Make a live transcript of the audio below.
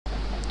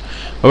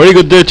A very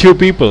good day to you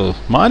people.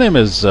 My name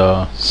is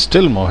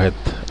still Mohit.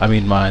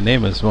 My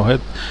name is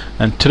Mohit,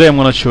 and today I'm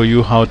going to show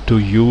you how to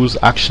use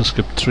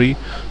actionscript 3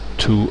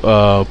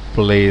 to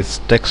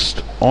place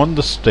text on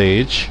the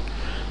stage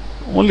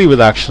only with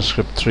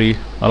actionscript 3.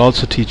 I'll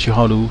also teach you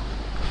how to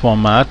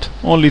format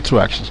only through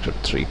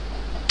actionscript 3.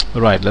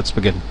 Right, let's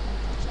begin.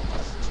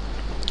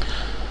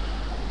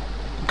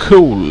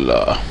 Cool.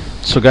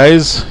 So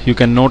guys, you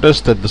can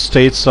notice that the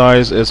stage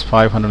size is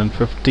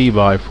 550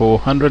 by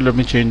 400. Let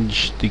me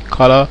change the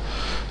color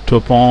to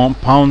a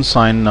pound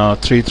sign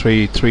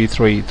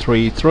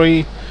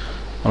 333333.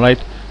 Alright,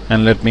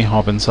 and let me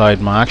hop inside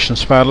my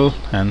actions panel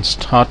and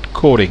start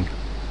coding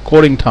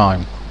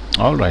time.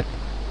 Alright,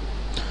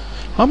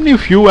 how many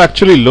of you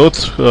actually load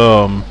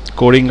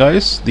coding,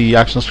 guys? The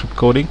ActionScript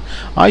coding?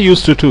 I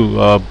used to too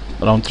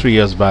around 3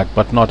 years back,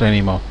 but not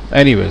anymore.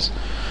 Anyways,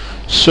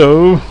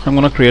 so I'm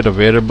gonna create a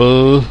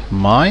variable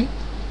my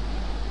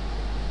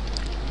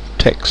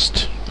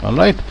text,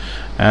 alright,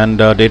 and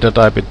data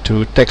type it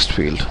to text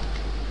field.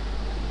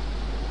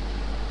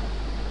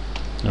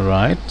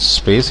 Alright,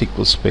 space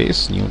equals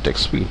space, new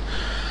text field.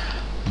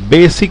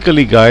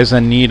 Basically guys, I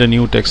need a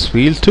new text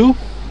field to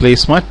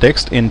place my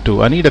text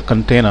into. I need a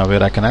container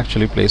where I can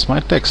actually place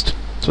my text.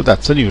 So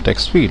that's a new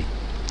text field,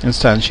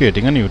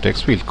 instantiating a new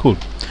text field. Cool.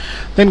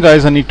 Then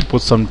guys, I need to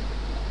put some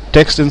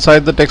text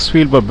inside the text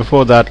field, but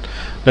before that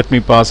let me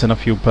pass in a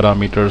few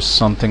parameters,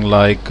 something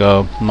like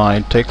my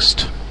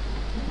text,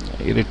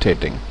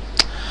 irritating,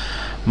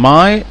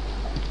 my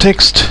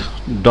text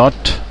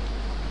dot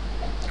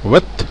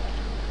width,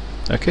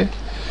 okay,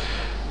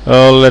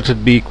 let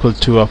it be equal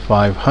to a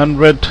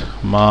 500,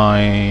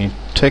 my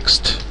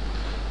text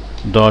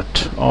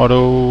dot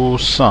auto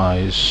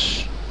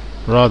size,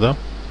 rather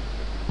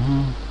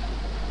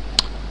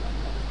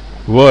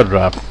word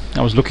wrap.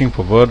 I was looking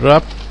for word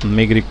wrap, and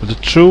make it equal to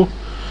true,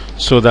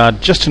 so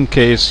that just in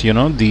case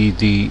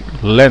the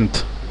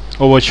length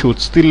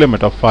overshoots the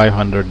limit of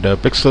 500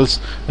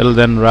 pixels, it'll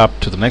then wrap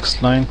to the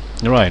next line.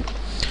 Right,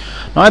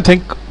 now I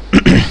think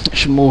I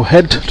should move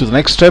ahead to the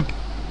next step,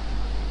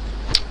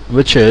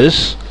 which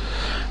is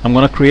I'm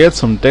gonna create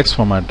some text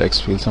for my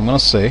text fields. I'm gonna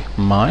say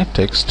my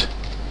text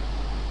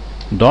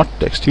dot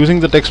text using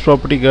the text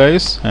property,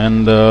 guys,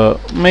 and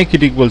make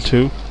it equal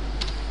to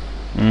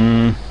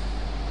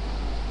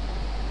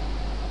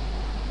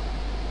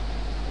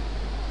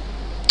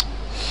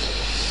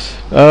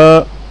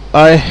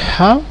I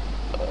have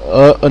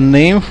a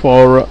name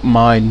for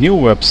my new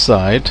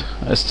website.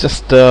 It's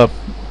just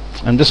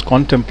I'm just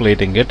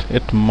contemplating it.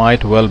 It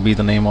might well be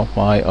the name of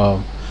my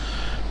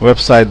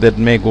website that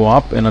may go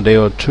up in a day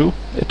or two.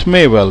 It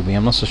may well be,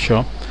 I'm not so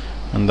sure,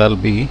 and that'll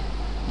be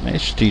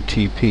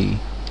http://.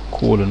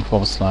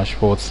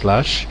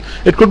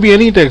 It could be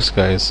any text,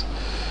 guys.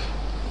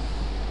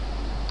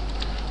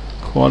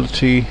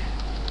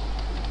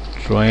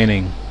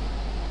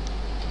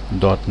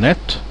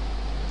 qualitytraining.net.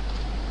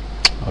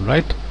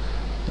 Alright,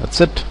 that's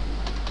it.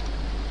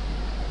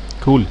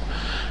 Cool.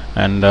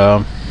 And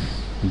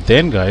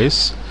then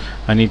guys,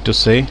 I need to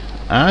say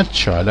add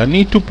child. I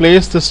need to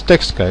place this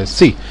text, guys.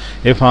 See,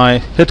 if I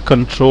hit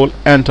Control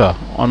Enter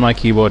on my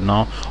keyboard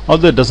now,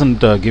 although it doesn't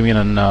give me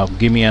an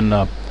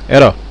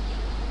error,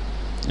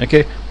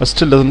 okay, but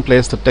still doesn't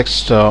place the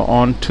text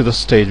onto the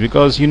stage,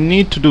 because you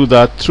need to do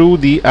that through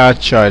the add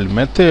child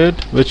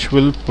method, which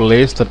will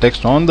place the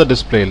text on the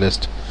display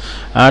list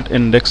at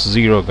index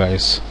 0,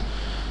 guys.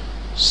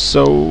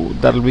 So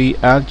that'll be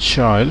add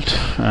child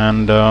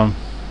and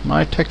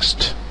my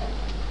text.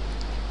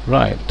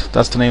 Right,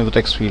 that's the name of the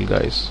text field,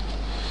 guys.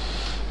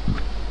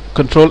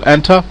 Control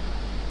Enter.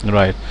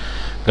 Right,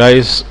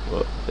 guys,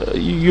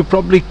 you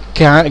probably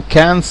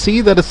can see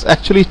that it's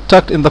actually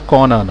tucked in the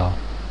corner now.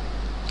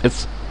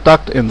 It's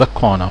tucked in the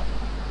corner,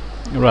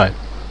 right?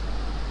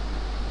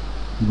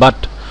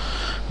 But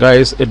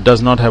guys, it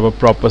does not have a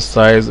proper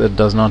size, it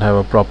does not have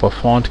a proper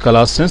font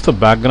color. Since the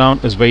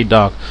background is very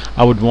dark,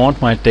 I would want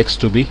my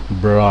text to be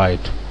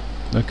bright,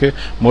 okay.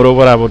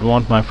 Moreover, I would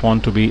want my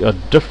font to be a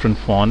different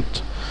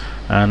font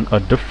and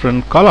a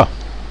different color.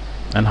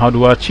 And how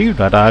do I achieve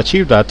that? I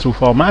achieve that through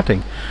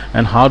formatting.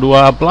 And how do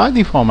I apply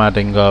the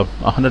formatting? A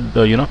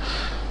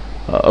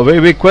very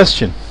big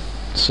question.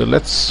 So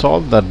let's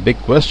solve that big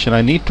question.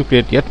 I need to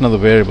create yet another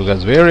variable,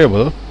 guys.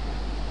 Variable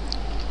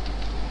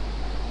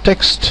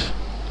text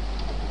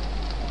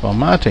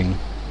formatting,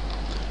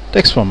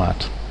 text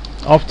format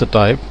of the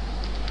type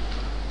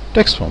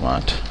text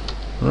format.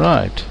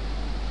 Right,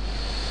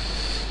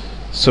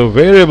 so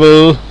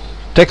variable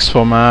text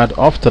format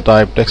of the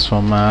type text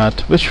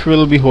format, which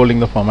will be holding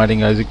the formatting,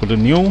 is equal to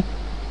new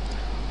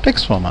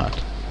text format.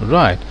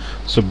 Right,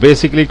 so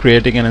basically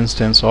creating an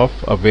instance of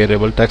a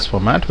variable text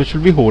format which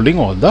will be holding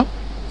all the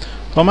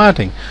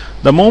formatting.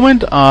 The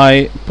moment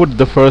I put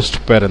the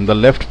first parent, the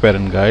left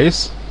parent,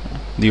 guys,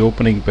 the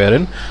opening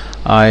parent,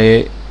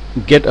 I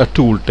get a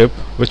tooltip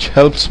which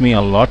helps me a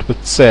lot,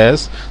 which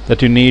says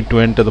that you need to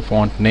enter the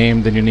font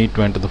name, then you need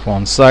to enter the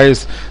font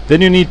size,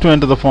 then you need to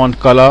enter the font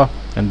color,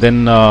 and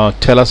then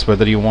tell us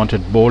whether you want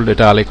it bold,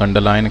 italic,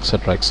 underline,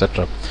 etc.,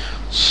 etc.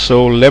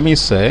 So let me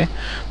say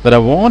that I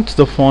want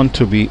the font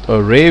to be a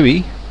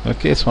Ravi.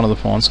 Okay, it's one of the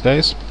fonts,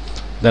 guys.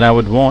 Then I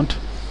would want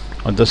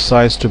the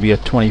size to be a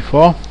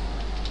 24.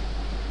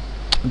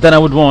 Then I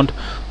would want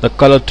the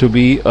color to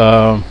be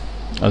a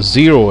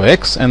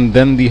 0x, and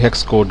then the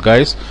hex code,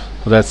 guys.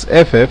 So that's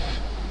FF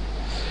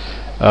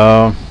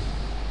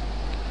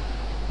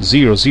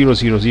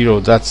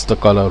 0000. That's the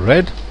color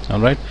red.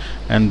 Alright,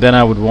 and then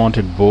I would want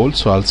it bold,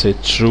 so I'll say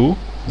true.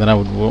 Then I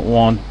would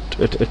want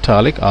it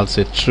italic, I'll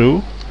say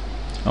true.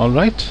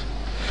 Alright,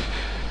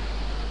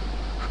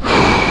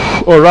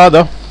 or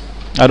rather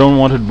I don't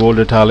want it bold,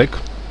 italic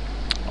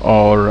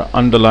or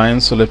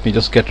underlined, so let me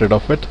just get rid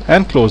of it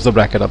and close the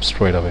bracket up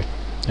straight away.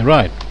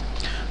 Right,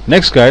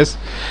 next, guys,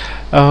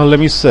 let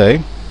me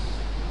say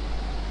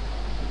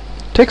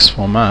text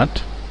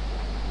format.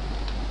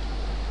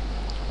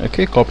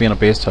 Okay, copy and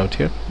paste out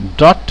here.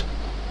 Dot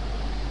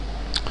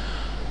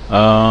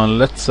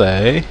let's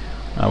say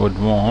I would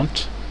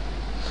want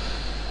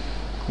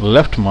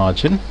left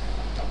margin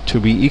to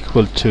be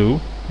equal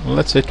to,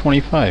 let's say,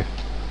 25.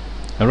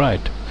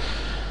 Alright,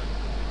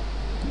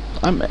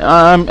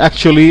 I'm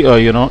actually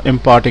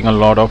imparting a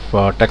lot of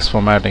text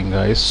formatting,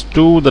 guys,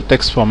 to the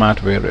text format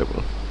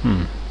variable.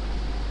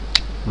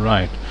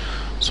 Right,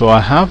 so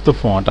I have the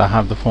font, I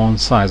have the font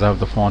size, I have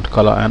the font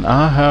color, and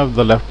I have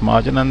the left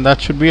margin, and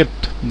that should be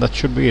it. That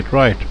should be it.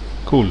 Right,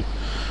 cool.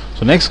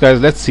 So next, guys,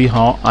 let's see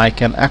how I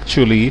can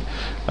actually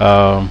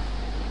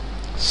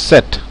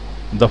set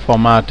the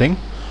formatting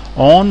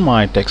on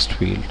my text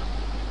field.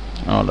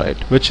 Alright,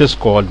 which is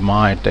called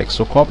my text.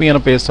 So copy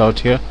and paste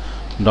out here,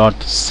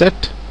 dot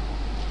set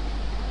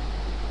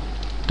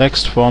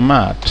text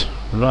format.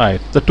 Right,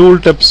 the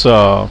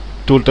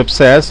tooltip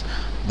says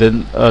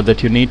then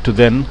that you need to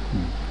then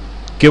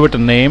give it a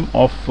name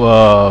of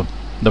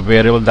the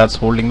variable that's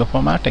holding the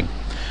formatting,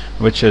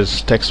 which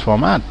is text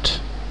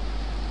format.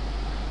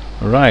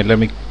 Right, let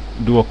me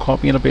do a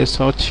copy and a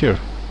paste out here.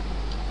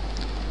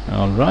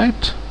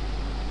 Alright,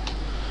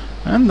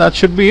 and that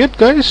should be it,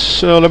 guys.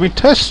 So let me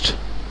test.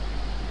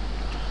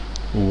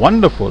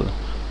 Wonderful.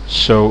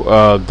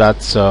 So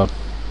that's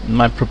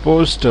my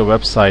proposed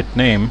website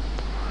name,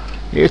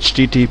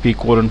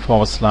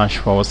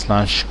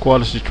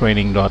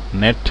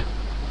 http://qualitytraining.net.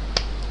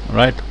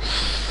 Right,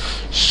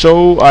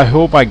 so I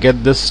hope I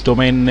get this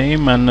domain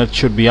name, and it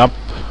should be up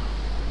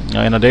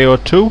in a day or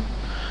two.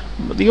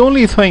 But the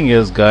only thing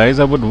is, guys,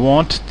 I would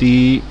want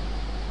the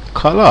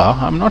color.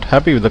 I'm not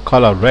happy with the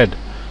color red.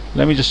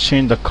 Let me just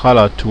change the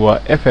color to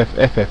a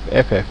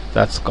FF.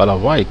 That's color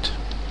white.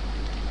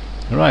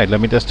 Right,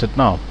 let me test it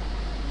now.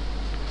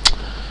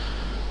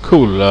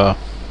 Cool.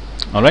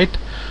 Alright,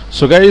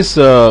 so guys,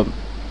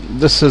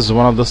 this is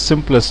one of the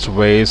simplest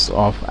ways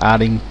of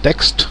adding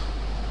text,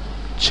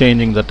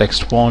 changing the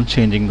text font,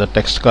 changing the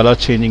text color,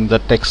 changing the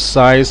text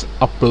size,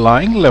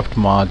 applying left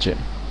margin.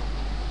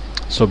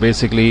 So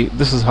basically,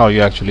 this is how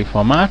you actually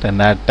format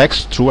and add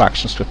text through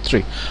ActionScript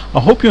 3. I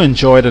hope you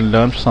enjoyed and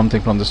learned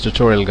something from this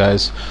tutorial,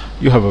 guys.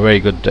 You have a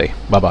very good day.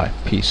 Bye bye.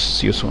 Peace.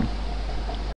 See you soon.